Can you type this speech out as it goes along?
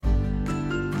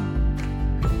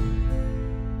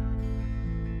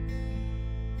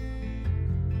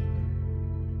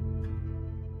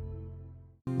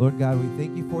Lord God, we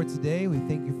thank you for today. We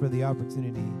thank you for the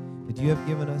opportunity that you have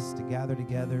given us to gather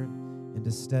together and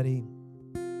to study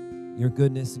your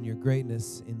goodness and your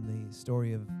greatness in the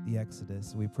story of the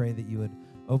Exodus. We pray that you would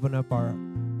open up our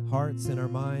hearts and our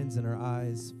minds and our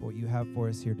eyes for what you have for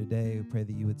us here today. We pray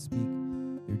that you would speak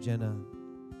through Jenna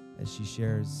as she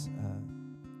shares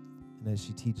and as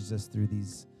she teaches us through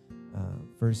these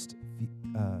first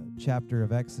chapter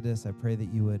of Exodus. I pray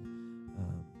that you would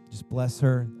just bless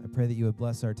her. I pray that you would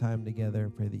bless our time together.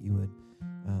 I pray that you would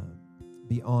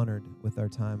be honored with our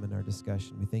time and our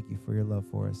discussion. We thank you for your love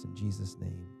for us. In Jesus'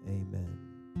 name, amen.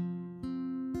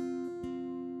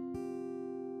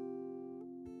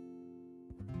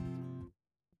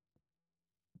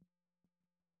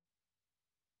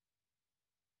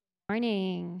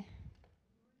 Morning.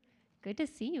 Good to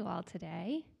see you all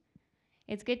today.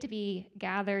 It's good to be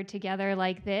gathered together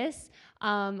like this.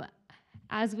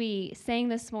 As we sang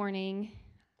this morning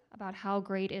about how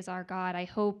great is our God, I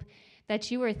hope that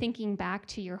you are thinking back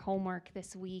to your homework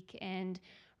this week and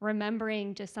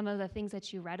remembering just some of the things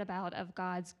that you read about of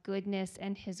God's goodness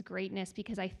and his greatness,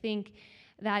 because I think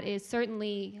that is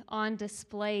certainly on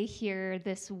display here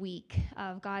this week,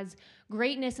 of God's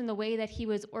greatness in the way that he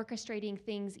was orchestrating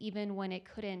things even when it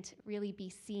couldn't really be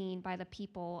seen by the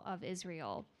people of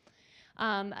Israel.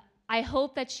 I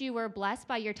hope that you were blessed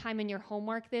by your time in your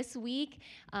homework this week.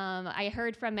 I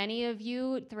heard from many of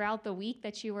you throughout the week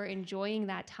that you were enjoying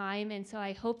that time, and so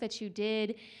I hope that you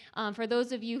did. For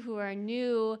those of you who are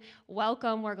new,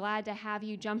 welcome. We're glad to have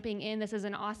you jumping in. This is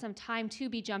an awesome time to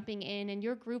be jumping in, and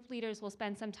your group leaders will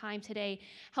spend some time today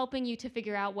helping you to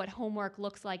figure out what homework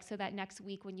looks like so that next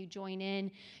week when you join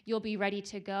in, you'll be ready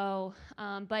to go.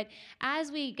 But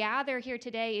as we gather here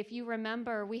today, if you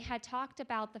remember, we had talked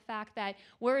about the fact that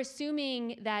we're assuming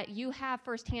that you have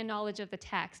firsthand knowledge of the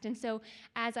text. And so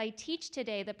as I teach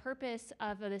today, the purpose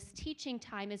of this teaching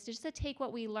time is just to take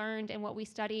what we learned and what we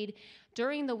studied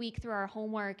during the week through our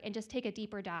homework and just take a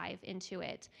deeper dive into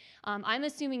it. I'm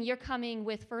assuming you're coming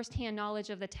with firsthand knowledge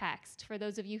of the text. For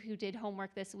those of you who did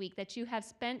homework this week, that you have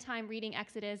spent time reading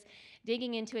Exodus,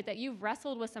 digging into it, that you've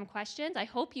wrestled with some questions. I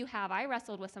hope you have. I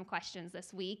wrestled with some questions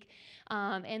this week,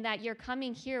 and that you're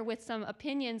coming here with some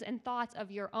opinions and thoughts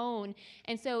of your own.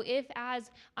 And so if,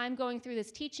 as I'm going through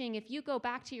this teaching, if you go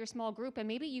back to your small group and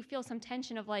maybe you feel some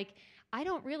tension of like, I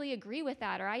don't really agree with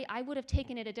that, or I would have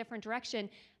taken it a different direction,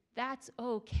 that's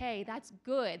okay. That's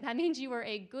good. That means you were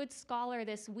a good scholar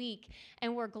this week,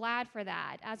 and we're glad for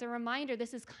that. As a reminder,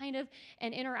 this is kind of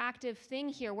an interactive thing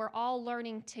here. We're all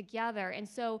learning together. And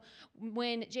so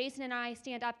when Jason and I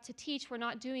stand up to teach, we're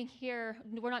not going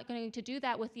to do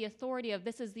that with the authority of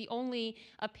this is the only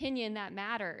opinion that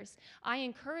matters. I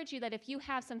encourage you that if you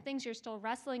have some things you're still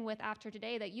wrestling with after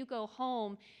today, that you go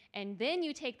home and then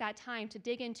you take that time to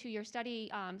dig into your study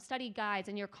guides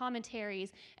and your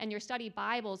commentaries and your study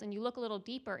Bibles, and you look a little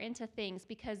deeper into things,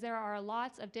 because there are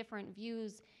lots of different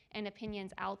views and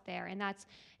opinions out there, and that's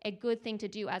a good thing to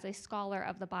do as a scholar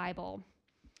of the Bible.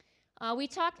 We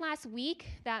talked last week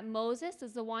that Moses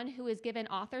is the one who is given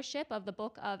authorship of the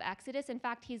book of Exodus. In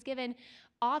fact, he's given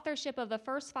authorship of the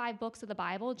first 5 books of the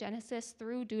Bible, Genesis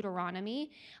through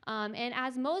Deuteronomy. And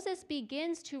as Moses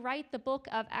begins to write the book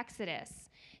of Exodus,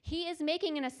 he is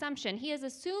making an assumption. He is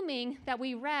assuming that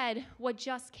we read what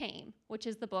just came, which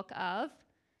is the book of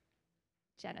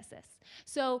Genesis.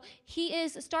 So he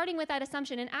is starting with that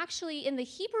assumption. And actually, in the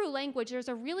Hebrew language, there's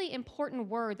a really important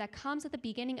word that comes at the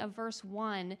beginning of verse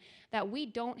 1 that we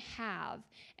don't have,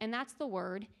 and that's the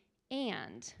word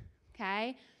and,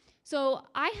 okay? So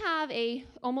I have a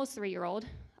almost three-year-old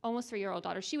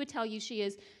daughter. She would tell you she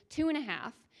is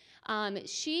 2.5.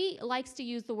 She likes to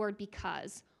use the word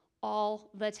because all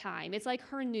the time. It's like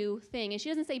her new thing. And she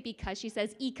doesn't say because, she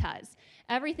says because.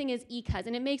 Everything is because,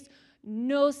 and it makes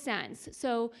no sense.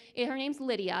 So her name's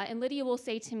Lydia, and Lydia will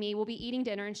say to me, we'll be eating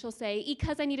dinner, and she'll say,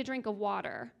 because I need a drink of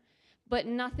water, but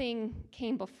nothing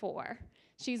came before.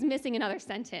 She's missing another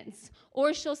sentence.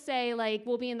 Or she'll say, like,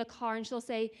 we'll be in the car, and she'll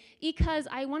say, because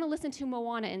I want to listen to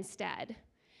Moana instead.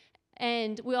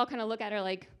 And we all kind of look at her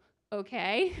like,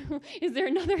 okay, is there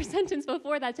another sentence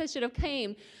before that should have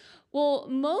came? Well,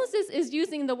 Moses is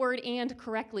using the word and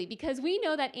correctly, because we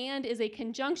know that and is a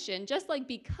conjunction, just like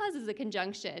because is a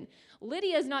conjunction.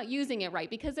 Lydia is not using it right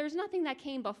because there's nothing that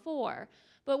came before.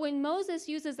 But when Moses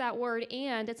uses that word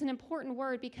and, it's an important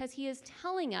word because he is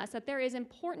telling us that there is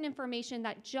important information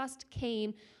that just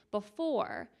came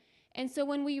before. And so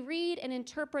when we read and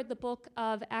interpret the book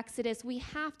of Exodus, we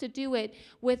have to do it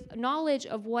with knowledge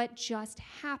of what just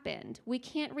happened. We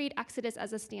can't read Exodus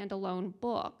as a standalone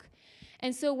book.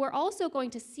 And so we're also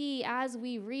going to see as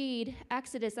we read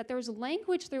Exodus that there's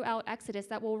language throughout Exodus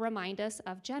that will remind us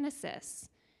of Genesis.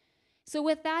 So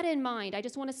with that in mind, I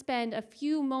just want to spend a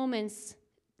few moments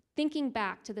thinking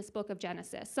back to this book of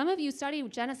Genesis. Some of you studied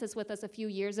Genesis with us a few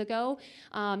years ago.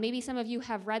 Maybe some of you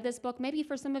have read this book. Maybe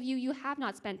for some of you, you have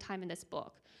not spent time in this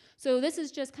book. So this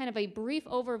is just kind of a brief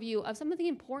overview of some of the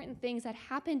important things that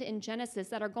happened in Genesis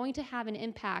that are going to have an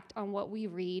impact on what we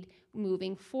read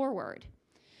moving forward.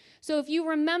 So if you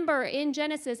remember in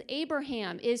Genesis,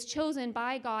 Abraham is chosen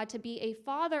by God to be a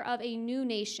father of a new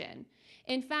nation.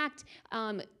 In fact,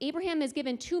 Abraham is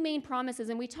given two main promises,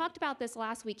 and we talked about this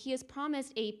last week. He is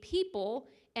promised a people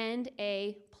and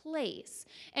a place.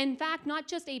 In fact,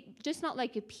 not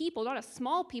like a people, not a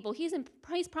small people.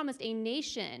 He's promised a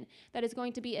nation that is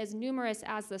going to be as numerous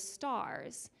as the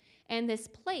stars. And this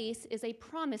place is a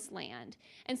promised land.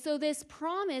 And so this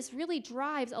promise really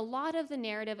drives a lot of the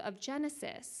narrative of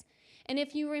Genesis. And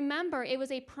if you remember, it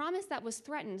was a promise that was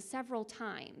threatened several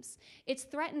times. It's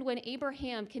threatened when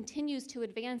Abraham continues to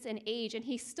advance in age and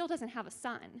he still doesn't have a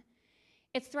son.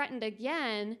 It's threatened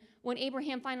again when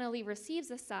Abraham finally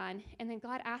receives a son and then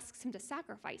God asks him to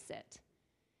sacrifice it.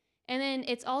 And then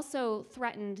it's also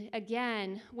threatened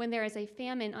again when there is a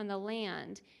famine on the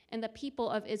land and the people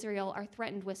of Israel are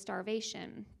threatened with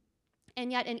starvation.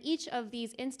 And yet in each of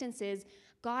these instances,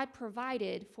 God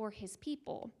provided for his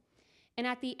people. And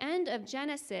at the end of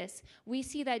Genesis, we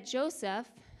see that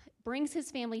Joseph brings his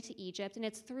family to Egypt, and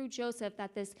it's through Joseph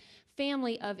that this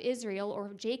family of Israel,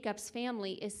 or Jacob's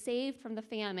family, is saved from the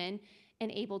famine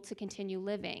and able to continue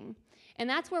living. And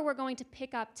that's where we're going to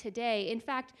pick up today. In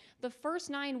fact, the first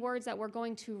 9 words that we're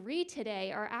going to read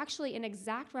today are actually an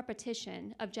exact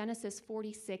repetition of Genesis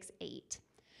 46:8.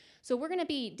 So we're going to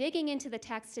be digging into the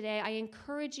text today. I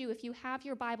encourage you, if you have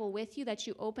your Bible with you, that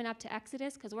you open up to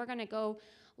Exodus, because we're going to go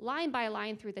line by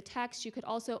line through the text. You could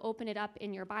also open it up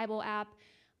in your Bible app.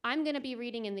 I'm going to be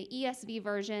reading in the ESV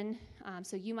version,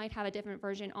 so you might have a different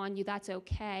version on you. That's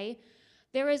okay.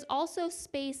 There is also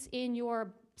space in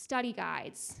your study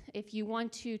guides. If you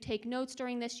want to take notes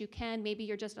during this, you can. Maybe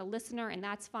you're just a listener, and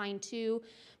that's fine too.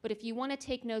 But if you want to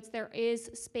take notes, there is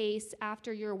space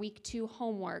after your week 2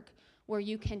 homework where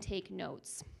you can take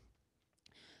notes.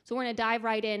 So we're going to dive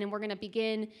right in, and we're going to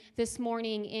begin this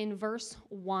morning in verse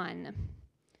 1.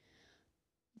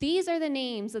 These are the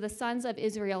names of the sons of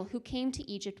Israel who came to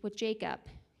Egypt with Jacob,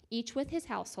 each with his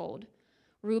household: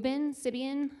 Reuben,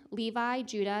 Simeon, Levi,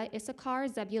 Judah, Issachar,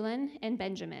 Zebulun, and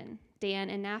Benjamin,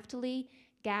 Dan and Naphtali,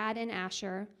 Gad and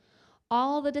Asher.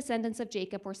 All the descendants of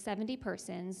Jacob were 70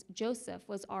 persons. Joseph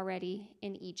was already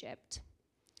in Egypt.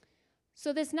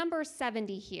 So this number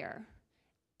 70 here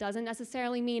doesn't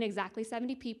necessarily mean exactly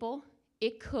 70 people.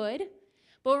 It could.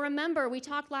 But remember, we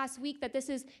talked last week that this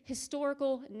is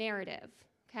historical narrative.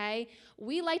 Okay?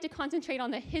 We like to concentrate on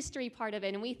the history part of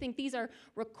it, and we think these are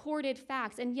recorded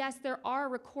facts. And yes, there are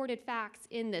recorded facts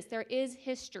in this. There is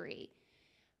history.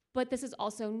 But this is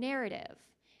also narrative.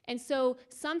 And so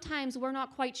sometimes we're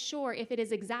not quite sure if it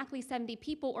is exactly 70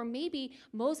 people, or maybe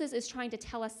Moses is trying to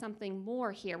tell us something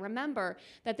more here. Remember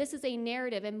that this is a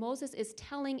narrative, and Moses is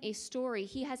telling a story.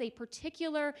 He has a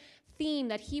particular theme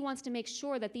that he wants to make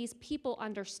sure that these people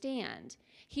understand.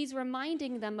 He's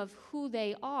reminding them of who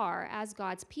they are as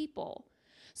God's people.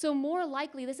 So more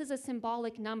likely, this is a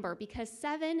symbolic number because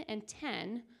 7 and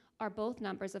 10 are both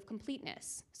numbers of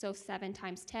completeness. So 7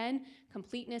 times 10,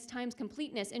 completeness times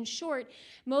completeness. In short,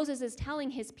 Moses is telling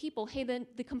his people, hey,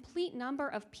 the complete number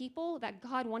of people that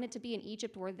God wanted to be in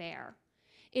Egypt were there.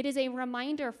 It is a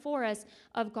reminder for us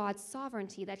of God's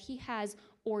sovereignty that he has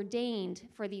ordained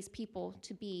for these people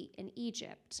to be in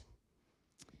Egypt.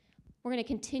 We're going to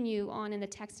continue on in the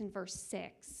text in verse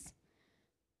 6.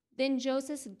 Then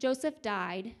Joseph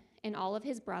died, and all of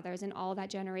his brothers and all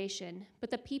that generation. But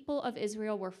the people of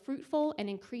Israel were fruitful and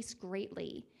increased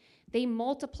greatly. They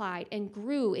multiplied and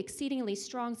grew exceedingly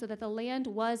strong so that the land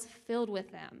was filled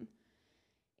with them.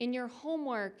 In your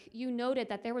homework, you noted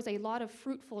that there was a lot of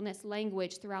fruitfulness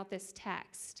language throughout this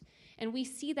text. And we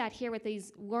see that here with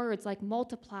these words like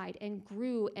multiplied and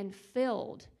grew and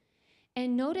filled.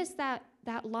 And notice that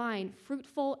line,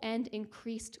 fruitful and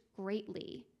increased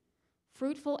greatly.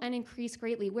 Fruitful and increased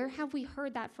greatly. Where have we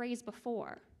heard that phrase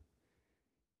before?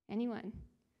 Anyone?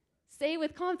 Say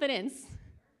with confidence.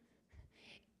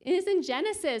 It is in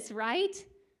Genesis, right?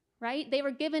 Right? They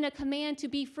were given a command to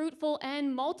be fruitful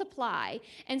and multiply.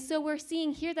 And so we're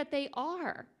seeing here that they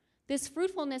are. This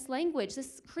fruitfulness language,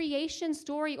 this creation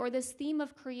story or this theme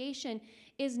of creation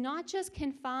is not just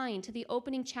confined to the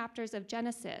opening chapters of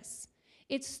Genesis.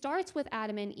 It starts with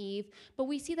Adam and Eve, but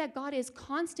we see that God is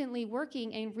constantly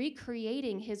working and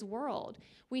recreating his world.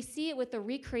 We see it with the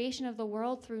recreation of the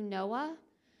world through Noah.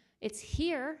 It's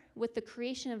here with the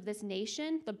creation of this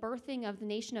nation, the birthing of the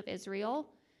nation of Israel.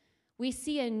 We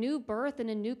see a new birth and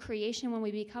a new creation when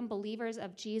we become believers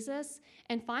of Jesus.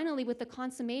 And finally, with the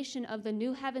consummation of the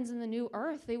new heavens and the new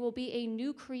earth, there will be a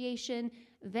new creation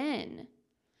then.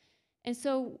 And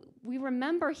so we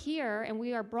remember here, and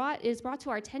it is brought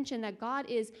to our attention that God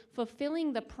is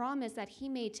fulfilling the promise that he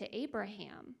made to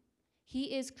Abraham.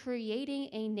 He is creating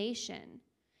a nation.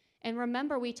 And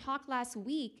remember, we talked last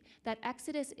week that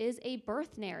Exodus is a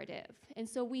birth narrative. And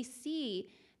so we see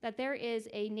that there is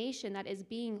a nation that is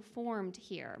being formed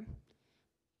here.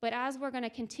 But as we're going to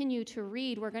continue to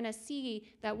read, we're going to see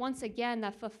that once again,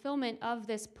 the fulfillment of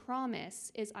this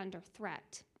promise is under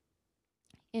threat.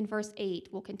 In verse 8,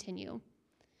 we'll continue.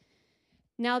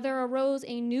 Now there arose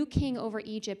a new king over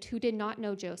Egypt who did not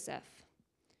know Joseph.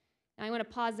 Now I want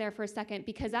to pause there for a second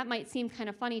because that might seem kind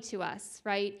of funny to us,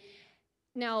 right?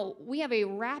 Now, we have a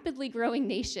rapidly growing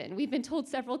nation. We've been told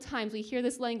several times, we hear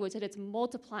this language, that it's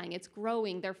multiplying, it's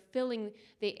growing, they're filling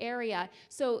the area.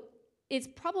 So it's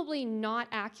probably not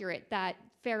accurate that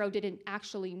Pharaoh didn't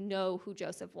actually know who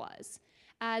Joseph was.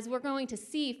 As we're going to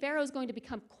see, Pharaoh's going to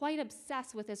become quite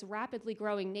obsessed with this rapidly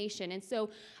growing nation. And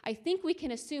so I think we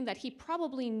can assume that he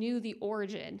probably knew the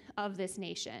origin of this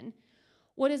nation.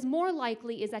 What is more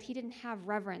likely is that he didn't have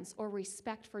reverence or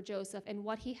respect for Joseph and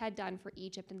what he had done for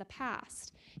Egypt in the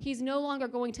past. He's no longer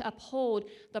going to uphold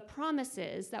the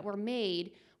promises that were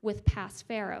made with past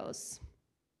pharaohs.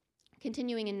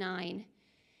 Continuing in 9.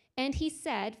 And he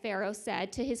said, Pharaoh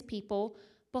said to his people,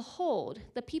 behold,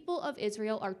 the people of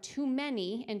Israel are too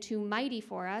many and too mighty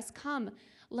for us. Come,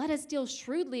 let us deal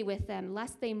shrewdly with them,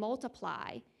 lest they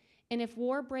multiply. And if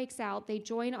war breaks out, they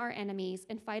join our enemies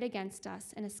and fight against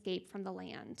us and escape from the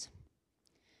land.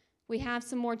 We have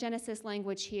some more Genesis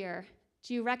language here.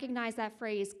 Do you recognize that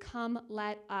phrase, come,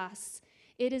 let us?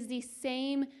 It is the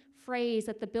same phrase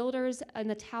that the builders in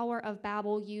the Tower of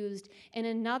Babel used in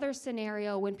another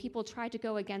scenario when people tried to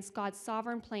go against God's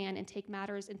sovereign plan and take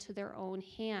matters into their own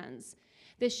hands.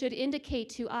 This should indicate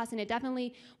to us, and it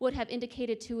definitely would have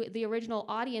indicated to the original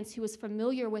audience who was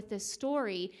familiar with this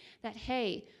story, that,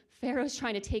 hey, Pharaoh's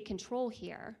trying to take control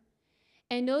here.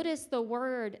 And notice the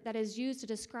word that is used to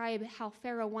describe how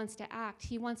Pharaoh wants to act.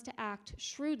 He wants to act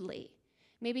shrewdly.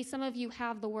 Maybe some of you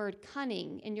have the word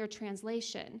cunning in your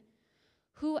translation.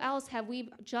 Who else have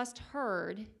we just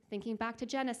heard, thinking back to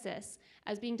Genesis,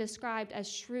 as being described as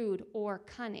shrewd or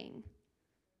cunning?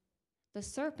 The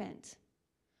serpent.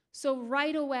 So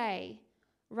right away,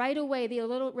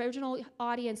 the original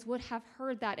audience would have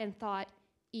heard that and thought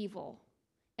evil.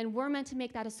 And we're meant to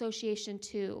make that association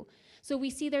too. So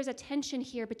we see there's a tension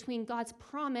here between God's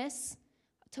promise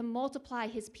to multiply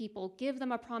his people, give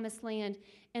them a promised land,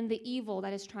 and the evil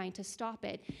that is trying to stop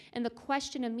it. And the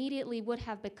question immediately would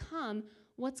have become,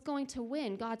 what's going to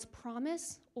win, God's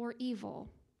promise or evil?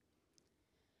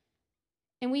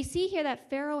 And we see here that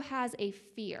Pharaoh has a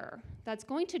fear that's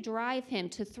going to drive him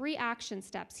to 3 action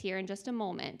steps here in just a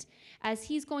moment, as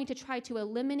he's going to try to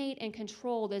eliminate and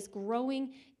control this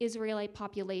growing Israelite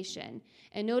population.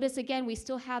 And notice again, we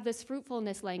still have this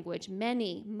fruitfulness language,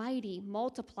 many, mighty,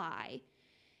 multiply.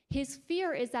 His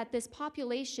fear is that this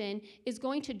population is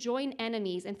going to join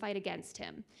enemies and fight against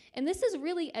him. And this is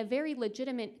really a very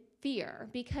legitimate fear,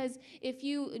 because if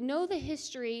you know the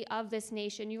history of this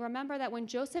nation, you remember that when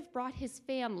Joseph brought his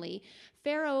family,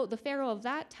 the Pharaoh of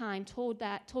that time told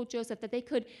Joseph that they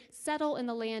could settle in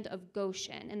the land of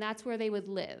Goshen, and that's where they would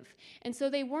live. And so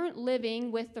they weren't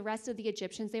living with the rest of the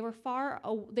Egyptians. They were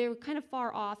kind of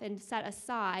far off and set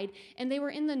aside, and they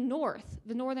were in the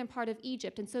northern part of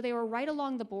Egypt. And so they were right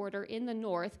along the border in the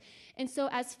north. And so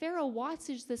as Pharaoh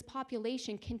watches this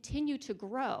population continue to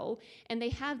grow, and they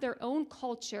have their own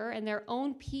culture and their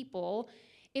own people,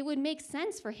 it would make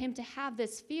sense for him to have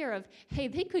this fear of, hey,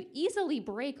 they could easily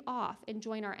break off and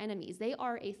join our enemies. They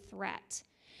are a threat.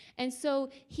 And so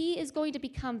he is going to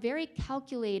become very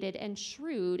calculated and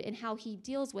shrewd in how he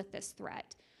deals with this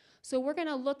threat. So we're going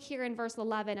to look here in verse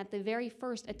 11 at the very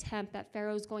first attempt that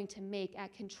Pharaoh is going to make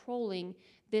at controlling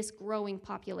this growing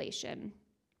population.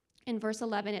 In verse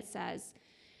 11 it says,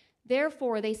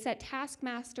 therefore they set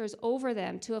taskmasters over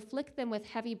them to afflict them with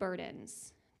heavy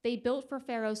burdens. They built for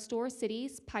Pharaoh store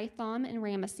cities, Pithom and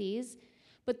Ramesses.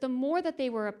 But the more that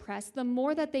they were oppressed, the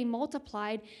more that they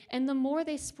multiplied, and the more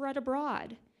they spread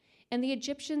abroad. And the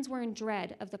Egyptians were in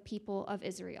dread of the people of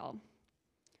Israel.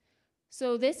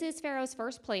 So this is Pharaoh's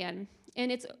first plan,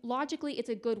 and logically it's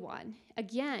a good one.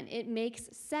 Again, it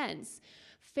makes sense.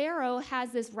 Pharaoh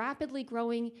has this rapidly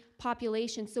growing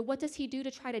population. So what does he do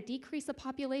to try to decrease the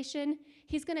population?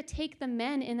 He's going to take the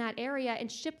men in that area and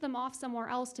ship them off somewhere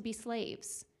else to be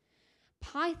slaves.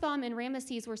 Pithom and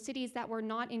Ramesses were cities that were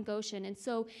not in Goshen, and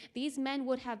so these men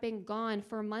would have been gone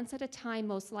for months at a time,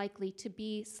 most likely, to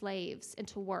be slaves and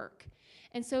to work.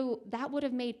 And so that would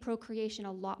have made procreation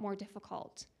a lot more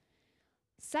difficult.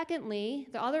 Secondly,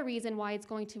 the other reason why it's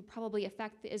going to probably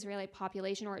affect the Israelite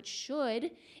population, or it should,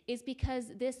 is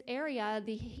because this area,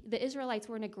 the Israelites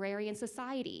were an agrarian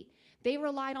society. They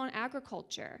relied on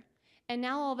agriculture. And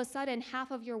now all of a sudden, half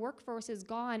of your workforce is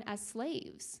gone as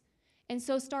slaves. And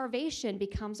so starvation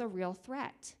becomes a real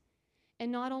threat.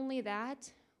 And not only that,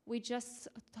 we're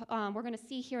going to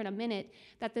see here in a minute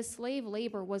that the slave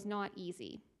labor was not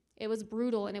easy. It was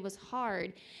brutal and it was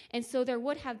hard. And so there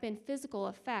would have been physical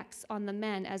effects on the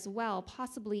men as well,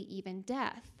 possibly even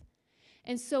death.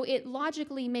 And so it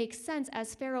logically makes sense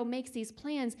as Pharaoh makes these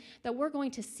plans that we're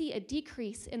going to see a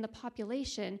decrease in the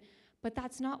population, but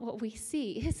that's not what we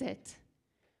see, is it?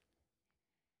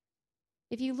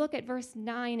 If you look at verse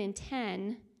 9 and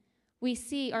 10, we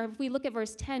see, or if we look at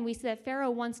verse 10, we see that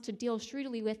Pharaoh wants to deal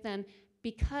shrewdly with them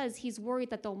because he's worried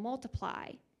that they'll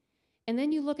multiply. And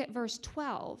then you look at verse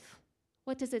 12.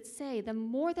 What does it say? The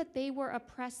more that they were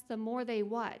oppressed, the more they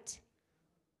what?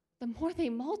 The more they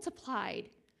multiplied.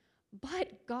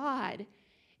 But God,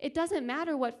 it doesn't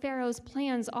matter what Pharaoh's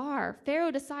plans are.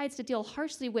 Pharaoh decides to deal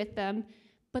harshly with them,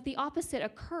 but the opposite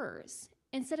occurs.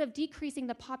 Instead of decreasing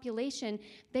the population,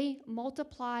 they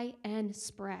multiply and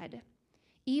spread.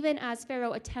 Even as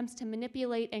Pharaoh attempts to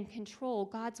manipulate and control,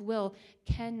 God's will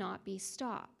cannot be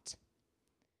stopped.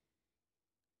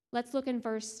 Let's look in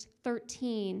verse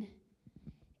 13.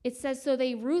 It says, "So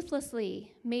they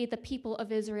ruthlessly made the people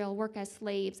of Israel work as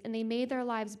slaves, and they made their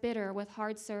lives bitter with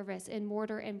hard service in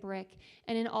mortar and brick,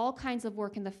 and in all kinds of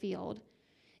work in the field.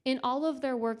 In all of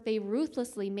their work, they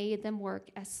ruthlessly made them work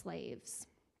as slaves."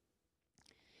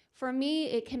 For me,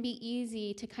 it can be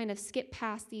easy to kind of skip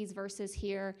past these verses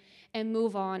here and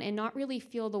move on and not really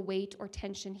feel the weight or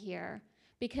tension here,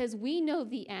 because we know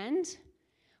the end.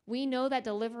 We know that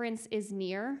deliverance is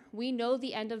near. We know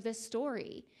the end of this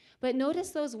story. But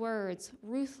notice those words,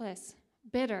 ruthless,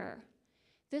 bitter.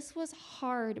 This was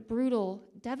hard, brutal,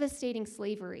 devastating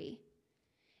slavery.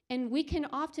 And we can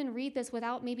often read this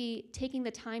without maybe taking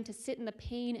the time to sit in the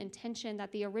pain and tension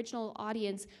that the original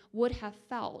audience would have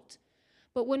felt.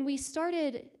 But when we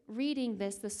started reading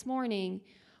this morning,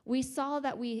 we saw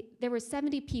that there were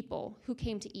 70 people who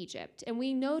came to Egypt. And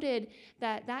we noted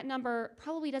that that number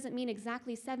probably doesn't mean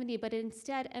exactly 70, but it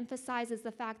instead emphasizes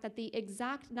the fact that the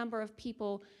exact number of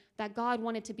people that God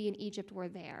wanted to be in Egypt were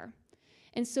there.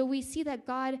 And so we see that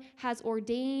God has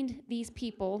ordained these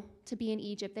people to be in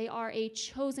Egypt. They are a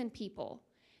chosen people.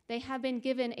 They have been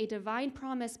given a divine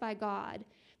promise by God.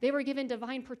 They were given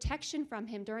divine protection from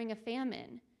him during a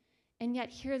famine. And yet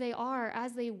here they are,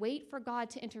 as they wait for God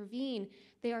to intervene,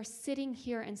 they are sitting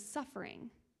here and suffering.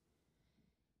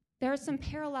 There are some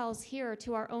parallels here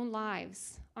to our own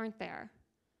lives, aren't there?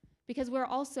 Because we're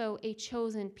also a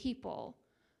chosen people.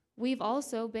 We've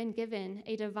also been given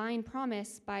a divine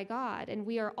promise by God, and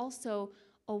we are also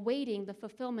awaiting the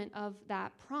fulfillment of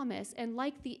that promise. And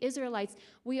like the Israelites,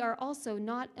 we are also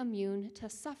not immune to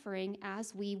suffering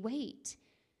as we wait.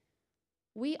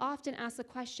 We often ask the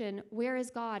question, where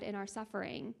is God in our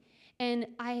suffering? And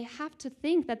I have to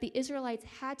think that the Israelites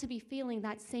had to be feeling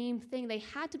that same thing. They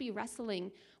had to be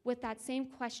wrestling with that same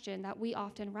question that we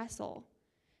often wrestle.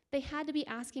 They had to be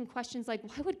asking questions like,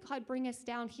 why would God bring us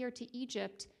down here to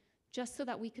Egypt just so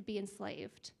that we could be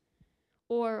enslaved?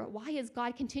 Or why is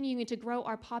God continuing to grow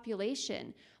our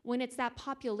population when it's that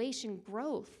population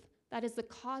growth that is the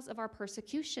cause of our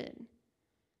persecution?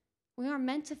 We are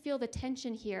meant to feel the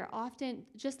tension here, often,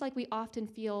 just like we often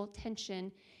feel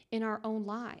tension in our own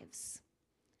lives.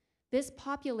 This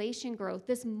population growth,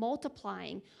 this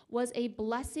multiplying, was a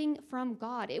blessing from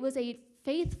God. It was a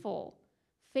faithful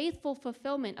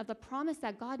fulfillment of the promise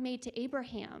that God made to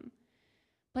Abraham.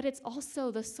 But it's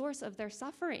also the source of their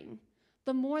suffering.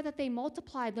 The more that they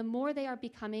multiply, the more they are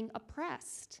becoming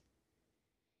oppressed.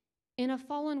 In a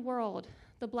fallen world,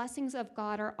 the blessings of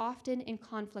God are often in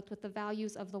conflict with the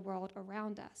values of the world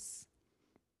around us.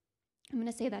 I'm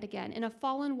going to say that again. In a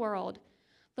fallen world,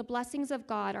 the blessings of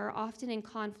God are often in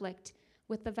conflict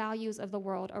with the values of the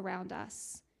world around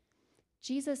us.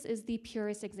 Jesus is the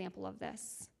purest example of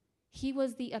this. He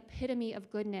was the epitome of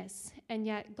goodness, and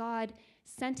yet God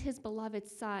sent his beloved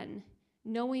Son,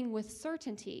 knowing with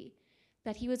certainty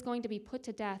that he was going to be put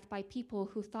to death by people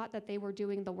who thought that they were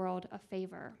doing the world a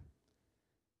favor.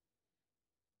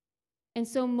 And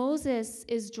so Moses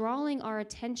is drawing our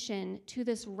attention to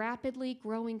this rapidly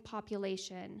growing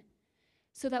population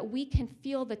so that we can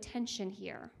feel the tension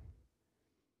here.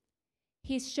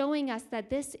 He's showing us that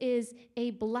this is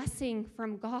a blessing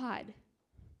from God,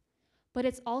 but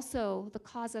it's also the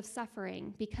cause of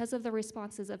suffering because of the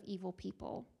responses of evil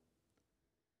people.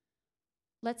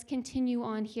 Let's continue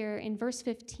on here in verse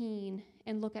 15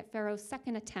 and look at Pharaoh's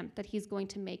second attempt that he's going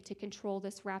to make to control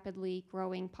this rapidly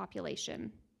growing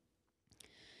population.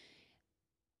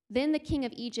 Then the king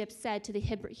of Egypt said to the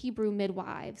Hebrew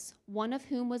midwives, one of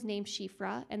whom was named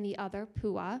Shiphrah and the other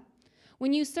Puah,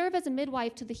 when you serve as a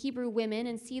midwife to the Hebrew women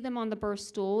and see them on the birth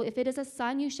stool, if it is a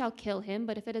son, you shall kill him,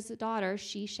 but if it is a daughter,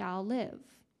 she shall live.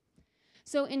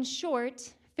 So in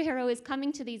short, Pharaoh is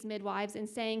coming to these midwives and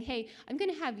saying, hey, I'm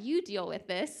going to have you deal with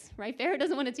this, right? Pharaoh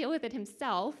doesn't want to deal with it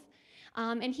himself.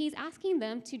 And he's asking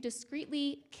them to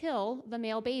discreetly kill the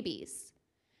male babies.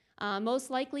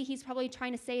 Most likely, he's probably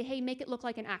trying to say, hey, make it look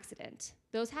like an accident.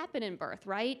 Those happen in birth,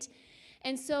 right?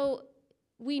 And so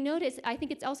we notice, I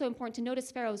think it's also important to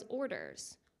notice Pharaoh's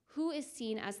orders. Who is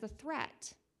seen as the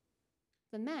threat?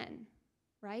 The men,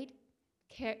 right?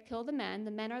 Kill the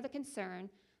men are the concern.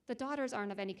 The daughters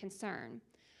aren't of any concern.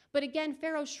 But again,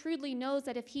 Pharaoh shrewdly knows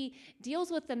that if he deals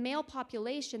with the male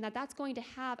population, that's going to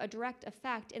have a direct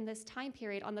effect in this time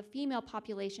period on the female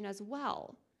population as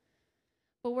well.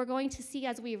 But we're going to see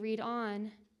as we read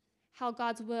on how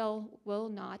God's will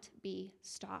not be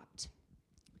stopped.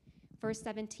 Verse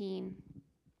 17.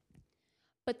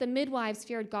 But the midwives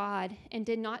feared God and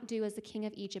did not do as the king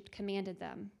of Egypt commanded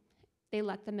them. They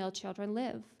let the male children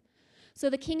live. So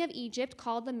the king of Egypt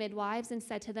called the midwives and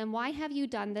said to them, why have you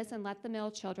done this and let the male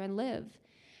children live?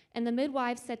 And the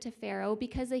midwives said to Pharaoh,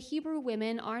 because the Hebrew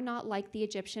women are not like the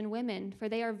Egyptian women, for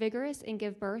they are vigorous and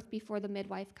give birth before the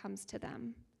midwife comes to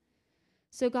them.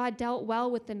 So God dealt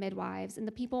well with the midwives, and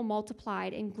the people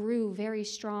multiplied and grew very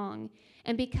strong.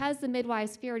 And because the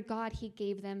midwives feared God, he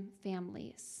gave them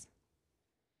families.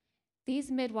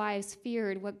 These midwives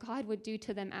feared what God would do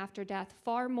to them after death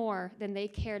far more than they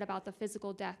cared about the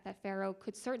physical death that Pharaoh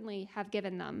could certainly have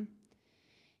given them.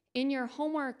 In your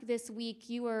homework this week,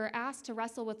 you were asked to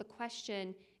wrestle with the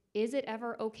question, is it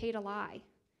ever okay to lie?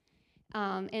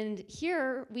 And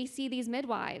here we see these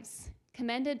midwives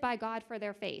commended by God for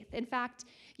their faith. In fact,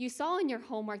 you saw in your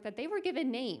homework that they were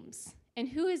given names. And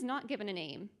who is not given a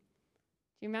name? Do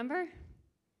you remember?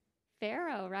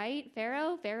 Pharaoh, right?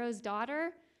 Pharaoh's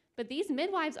daughter. But these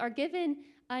midwives are given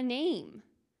a name.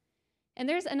 And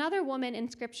there's another woman in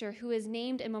Scripture who is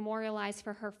named and memorialized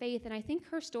for her faith, and I think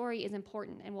her story is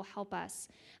important and will help us.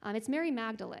 It's Mary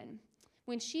Magdalene.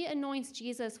 When she anoints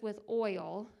Jesus with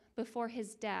oil before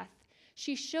his death,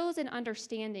 she shows an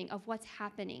understanding of what's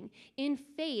happening. In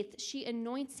faith, she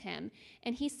anoints him,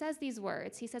 and he says these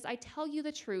words. He says, I tell you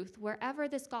the truth, wherever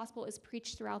this gospel is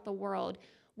preached throughout the world,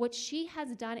 what she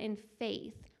has done in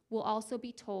faith will also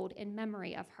be told in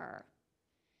memory of her.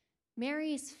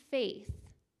 Mary's faith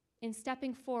in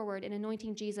stepping forward and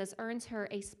anointing Jesus earns her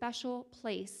a special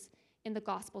place in the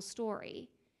gospel story.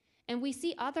 And we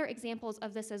see other examples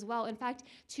of this as well. In fact,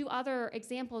 2 other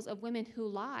examples of women who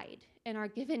lied and are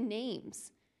given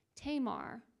names,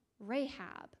 Tamar,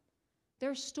 Rahab.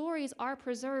 Their stories are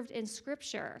preserved in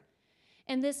Scripture.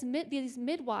 And these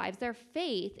midwives, their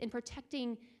faith in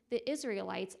protecting the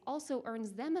Israelites also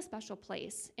earns them a special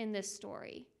place in this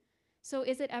story. So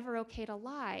is it ever okay to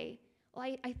lie?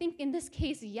 Well, I think in this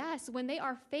case, yes. When they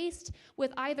are faced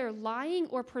with either lying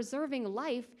or preserving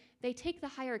life, they take the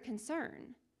higher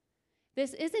concern.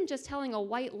 This isn't just telling a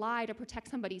white lie to protect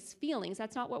somebody's feelings.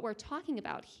 That's not what we're talking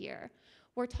about here.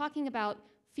 We're talking about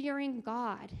fearing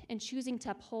God and choosing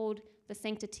to uphold the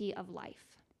sanctity of life.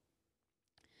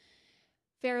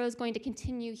 Pharaoh is going to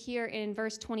continue here in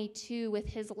verse 22 with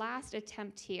his last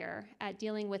attempt here at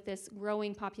dealing with this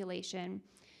growing population.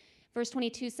 Verse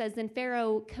 22 says, then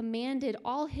Pharaoh commanded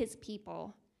all his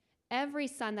people, every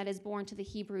son that is born to the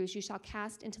Hebrews you shall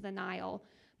cast into the Nile,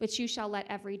 but you shall let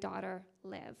every daughter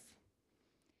live.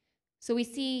 So we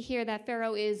see here that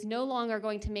Pharaoh is no longer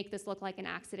going to make this look like an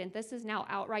accident. This is now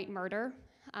outright murder.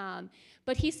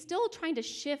 But he's still trying to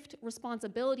shift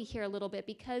responsibility here a little bit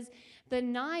because the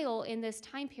Nile in this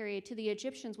time period to the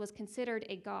Egyptians was considered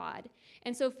a god.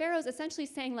 And so Pharaoh's essentially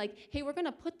saying like, hey, we're going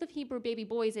to put the Hebrew baby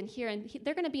boys in here and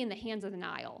they're going to be in the hands of the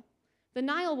Nile. The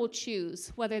Nile will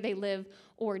choose whether they live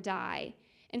or die.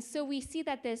 And so we see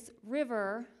that this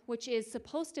river, which is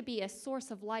supposed to be a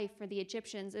source of life for the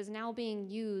Egyptians, is now being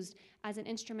used as an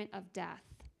instrument of death.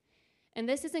 And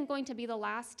this isn't going to be the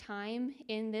last time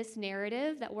in this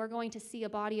narrative that we're going to see a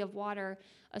body of water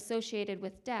associated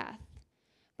with death.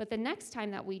 But the next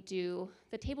time that we do,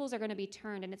 the tables are going to be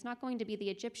turned, and it's not going to be the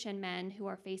Egyptian men who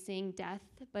are facing death,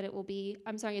 but it will be,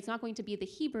 it's not going to be the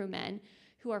Hebrew men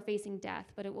who are facing death,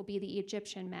 but it will be the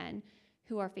Egyptian men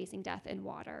who are facing death in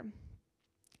water.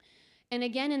 And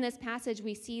again, in this passage,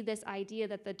 we see this idea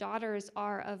that the daughters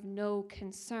are of no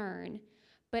concern.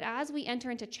 But as we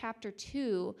enter into chapter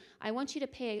 2, I want you to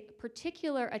pay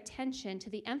particular attention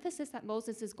to the emphasis that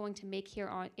Moses is going to make here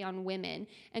on women.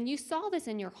 And you saw this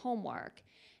in your homework.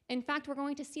 In fact, we're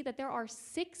going to see that there are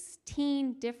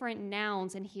 16 different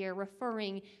nouns in here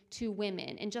referring to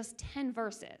women in just 10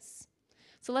 verses.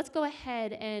 So let's go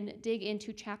ahead and dig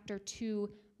into chapter 2,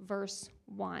 verse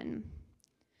 1.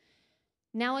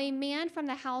 Now a man from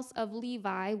the house of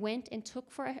Levi went and took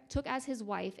as his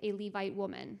wife a Levite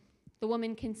woman. The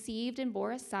woman conceived and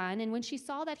bore a son, and when she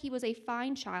saw that he was a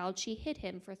fine child, she hid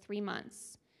him for 3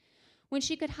 months. When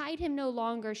she could hide him no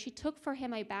longer, she took for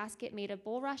him a basket made of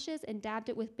bulrushes and dabbed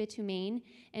it with bitumen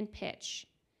and pitch.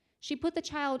 She put the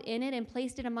child in it and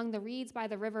placed it among the reeds by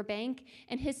the river bank,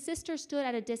 and his sister stood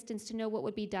at a distance to know what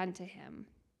would be done to him.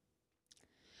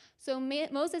 So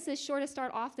Moses is sure to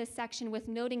start off this section with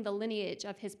noting the lineage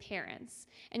of his parents.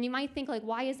 And you might think,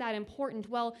 why is that important?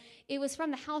 Well, it was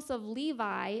from the house of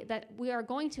Levi that we are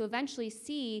going to eventually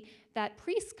see that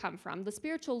priests come from. The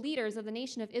spiritual leaders of the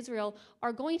nation of Israel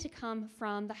are going to come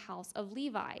from the house of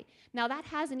Levi. Now, that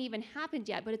hasn't even happened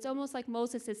yet, but it's almost like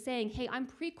Moses is saying, hey, I'm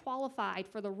pre-qualified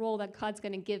for the role that God's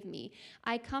going to give me.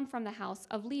 I come from the house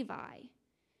of Levi.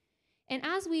 And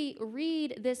as we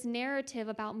read this narrative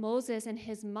about Moses and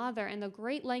his mother and the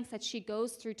great lengths that she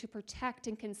goes through to protect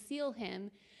and conceal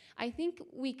him, I think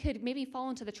we could maybe fall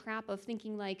into the trap of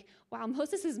thinking wow,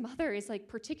 Moses' mother is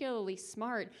particularly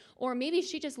smart, or maybe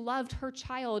she just loved her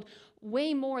child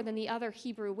way more than the other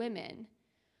Hebrew women.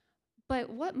 But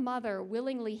what mother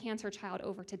willingly hands her child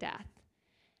over to death?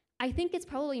 I think it's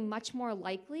probably much more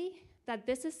likely that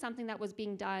this is something that was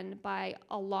being done by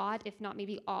a lot, if not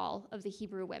maybe all, of the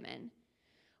Hebrew women.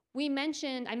 I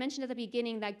mentioned at the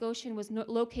beginning that Goshen was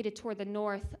located toward the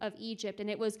north of Egypt, and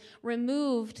it was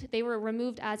removed, they were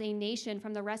removed as a nation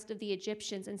from the rest of the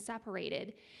Egyptians and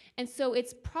separated. And so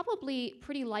it's probably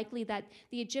pretty likely that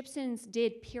the Egyptians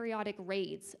did periodic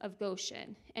raids of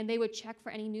Goshen, and they would check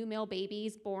for any new male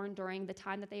babies born during the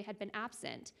time that they had been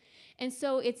absent. And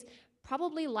so it's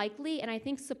probably likely, and I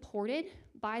think supported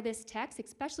by this text,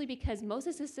 especially because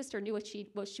Moses' sister knew what she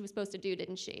was supposed to do,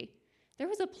 didn't she? There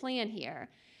was a plan here.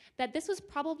 That this was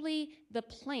probably the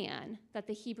plan that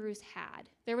the Hebrews had.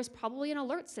 There was probably an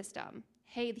alert system.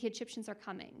 Hey, the Egyptians are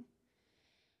coming.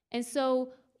 And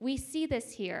so we see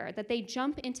this here, that they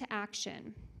jump into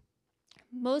action.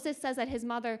 Moses says that his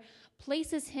mother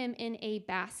places him in a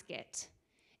basket.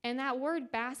 And that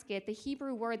word basket, the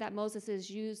Hebrew word that Moses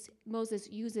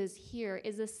uses here,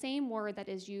 is the same word that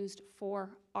is used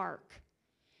for ark.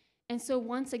 And so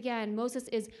once again, Moses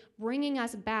is bringing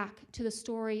us back to the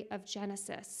story of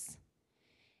Genesis,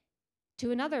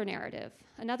 to another narrative,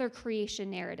 another creation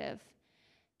narrative.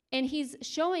 And he's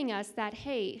showing us that,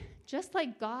 hey, just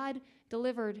like God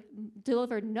delivered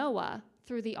Noah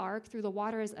through the ark, through the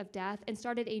waters of death, and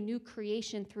started a new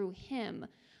creation through him,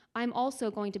 I'm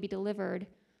also going to be delivered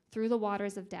through the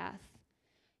waters of death,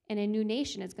 and a new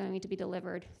nation is going to be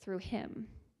delivered through him.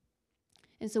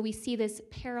 And so we see this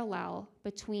parallel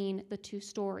between the two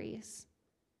stories.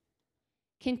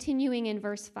 Continuing in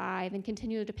verse 5, and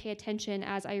continue to pay attention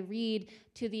as I read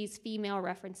to these female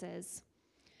references.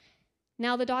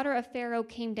 Now the daughter of Pharaoh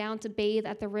came down to bathe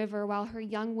at the river while her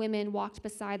young women walked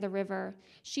beside the river.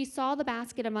 She saw the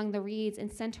basket among the reeds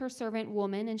and sent her servant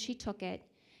woman, and she took it.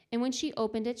 And when she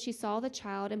opened it, she saw the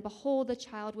child, and behold, the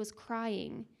child was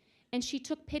crying. And she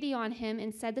took pity on him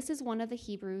and said, "This is one of the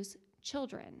Hebrews'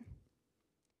 children."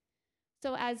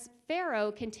 So as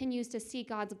Pharaoh continues to see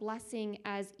God's blessing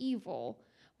as evil,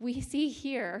 we see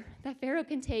here that Pharaoh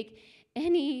can take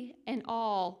any and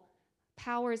all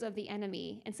powers of the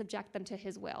enemy and subject them to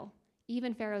his will,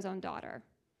 even Pharaoh's own daughter.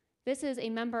 This is a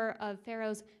member of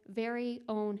Pharaoh's very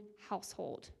own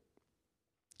household.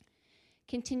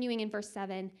 Continuing in verse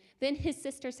 7, then his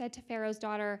sister said to Pharaoh's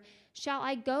daughter, "Shall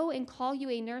I go and call you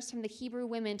a nurse from the Hebrew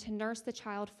women to nurse the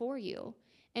child for you?"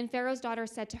 And Pharaoh's daughter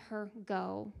said to her,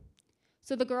 "Go."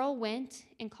 So the girl went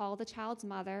and called the child's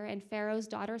mother, and Pharaoh's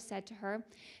daughter said to her,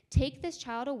 "Take this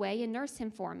child away and nurse him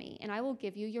for me, and I will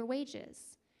give you your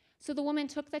wages." So the woman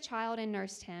took the child and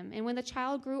nursed him, and when the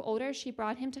child grew older, she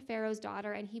brought him to Pharaoh's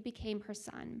daughter, and he became her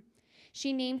son.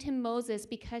 She named him Moses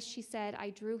because she said,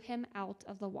 "I drew him out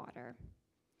of the water."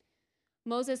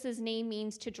 Moses' name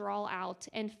means to draw out,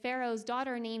 and Pharaoh's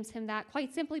daughter names him that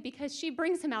quite simply because she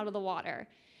brings him out of the water.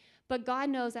 But God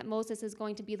knows that Moses is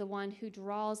going to be the one who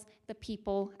draws the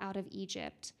people out of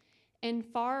Egypt. And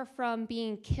far from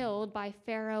being killed by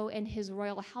Pharaoh and his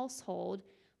royal household,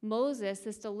 Moses,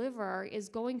 this deliverer, is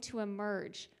going to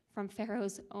emerge from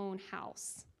Pharaoh's own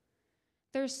house.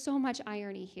 There's so much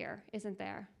irony here, isn't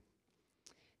there?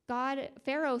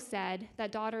 Pharaoh said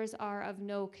that daughters are of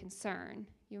no concern.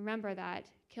 You remember that.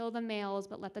 Kill the males,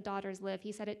 but let the daughters live.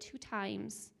 He said it 2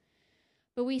 times.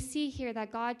 But we see here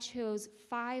that God chose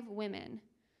 5 women,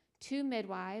 2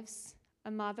 midwives, a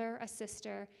mother, a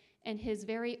sister, and his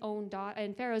very own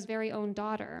and Pharaoh's very own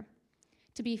daughter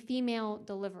to be female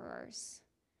deliverers.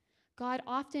 God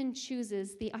often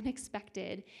chooses the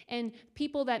unexpected and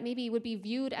people that maybe would be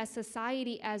viewed as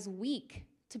society as weak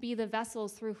to be the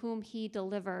vessels through whom he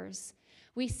delivers.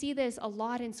 We see this a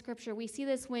lot in Scripture. We see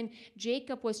this when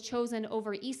Jacob was chosen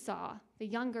over Esau, the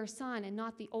younger son, and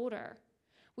not the older.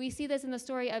 We see this in the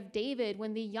story of David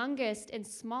when the youngest and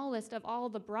smallest of all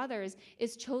the brothers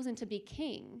is chosen to be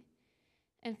king.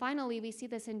 And finally, we see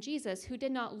this in Jesus, who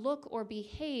did not look or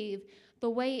behave the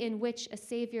way in which a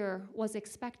Savior was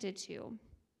expected to.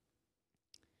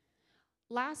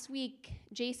 Last week,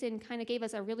 Jason kind of gave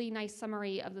us a really nice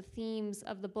summary of the themes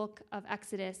of the book of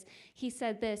Exodus. He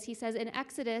said this, he says, in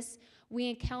Exodus, we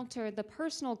encounter the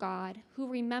personal God who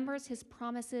remembers his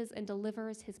promises and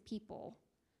delivers his people.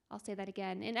 I'll say that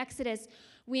again. In Exodus,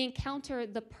 we encounter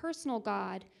the personal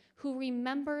God who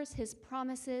remembers his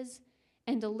promises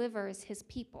and delivers his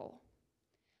people.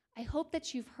 I hope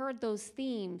that you've heard those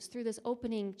themes through this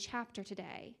opening chapter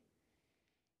today.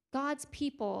 God's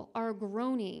people are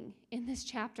groaning in this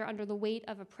chapter under the weight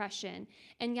of oppression,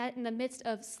 and yet in the midst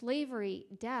of slavery,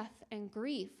 death, and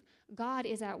grief, God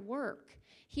is at work.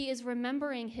 He is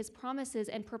remembering his promises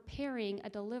and preparing a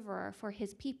deliverer for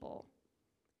his people.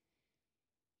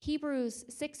 Hebrews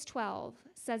 6:12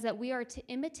 says that we are to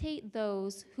imitate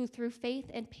those who through faith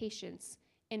and patience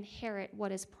inherit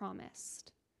what is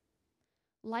promised.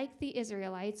 Like the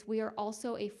Israelites, we are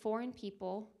also a foreign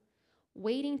people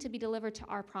waiting to be delivered to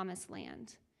our promised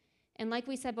land. And like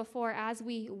we said before, as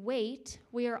we wait,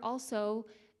 we are also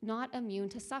not immune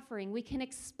to suffering. We can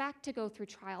expect to go through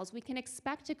trials. We can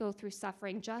expect to go through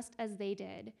suffering just as they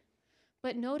did.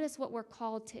 But notice what we're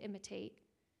called to imitate.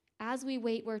 As we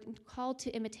wait, we're called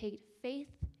to imitate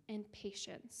faith and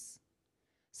patience.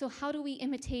 So how do we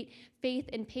imitate faith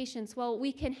and patience? Well,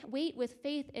 we can wait with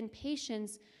faith and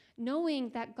patience knowing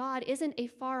that God isn't a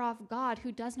far-off God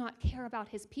who does not care about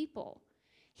his people.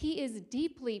 He is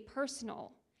deeply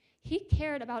personal. He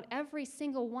cared about every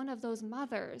single one of those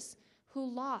mothers who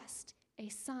lost a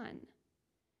son.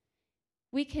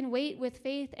 We can wait with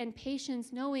faith and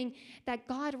patience knowing that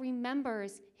God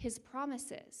remembers his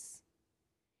promises.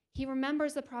 He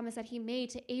remembers the promise that he made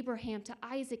to Abraham, to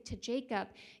Isaac, to Jacob.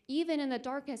 Even in the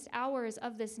darkest hours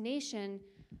of this nation,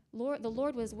 the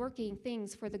Lord was working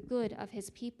things for the good of his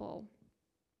people.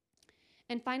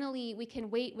 And finally, we can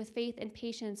wait with faith and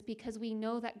patience because we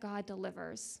know that God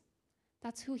delivers.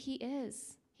 That's who he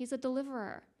is. He's a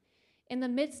deliverer. In the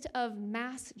midst of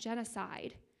mass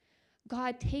genocide,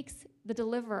 God takes the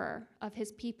deliverer of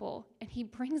his people and he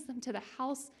brings them to the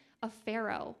house of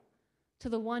Pharaoh, to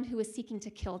the one who is seeking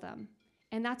to kill them.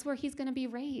 And that's where he's going to be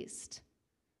raised.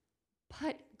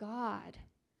 But God,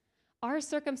 our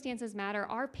circumstances matter.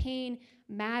 Our pain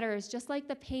matters, just like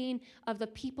the pain of the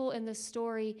people in the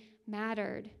story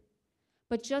mattered.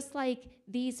 But just like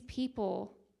these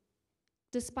people,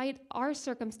 despite our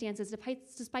circumstances,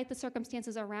 despite the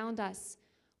circumstances around us,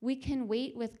 we can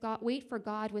wait for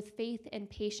God with faith and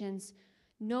patience,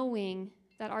 knowing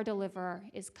that our deliverer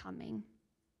is coming.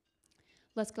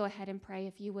 Let's go ahead and pray.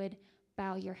 If you would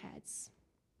bow your heads.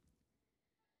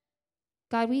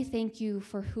 God, we thank you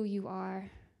for who you are.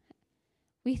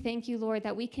 We thank you, Lord,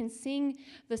 that we can sing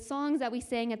the songs that we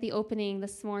sang at the opening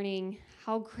this morning,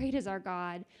 How Great is Our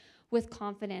God, with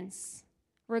confidence,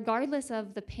 regardless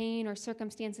of the pain or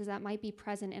circumstances that might be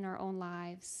present in our own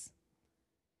lives.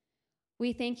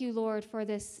 We thank you, Lord, for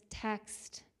this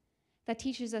text that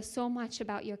teaches us so much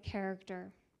about your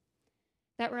character,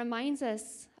 that reminds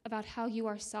us about how you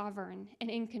are sovereign and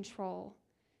in control,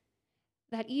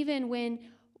 that even when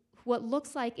what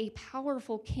looks like a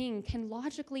powerful king can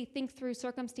logically think through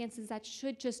circumstances that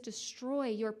should just destroy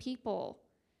your people,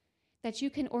 that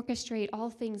you can orchestrate all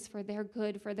things for their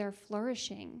good, for their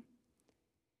flourishing.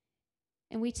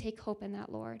 And we take hope in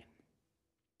that, Lord.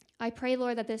 I pray,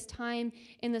 Lord, that this time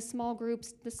in the small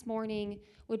groups this morning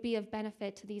would be of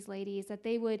benefit to these ladies, that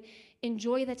they would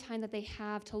enjoy the time that they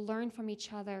have to learn from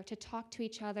each other, to talk to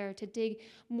each other, to dig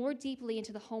more deeply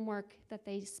into the homework that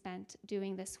they spent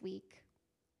doing this week.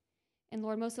 And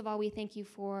Lord, most of all, we thank you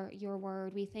for your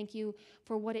word. We thank you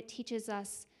for what it teaches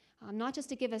us, not just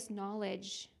to give us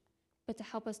knowledge, but to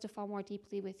help us to fall more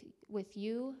deeply with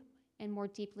you and more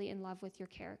deeply in love with your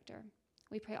character.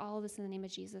 We pray all of this in the name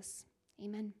of Jesus.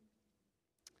 Amen.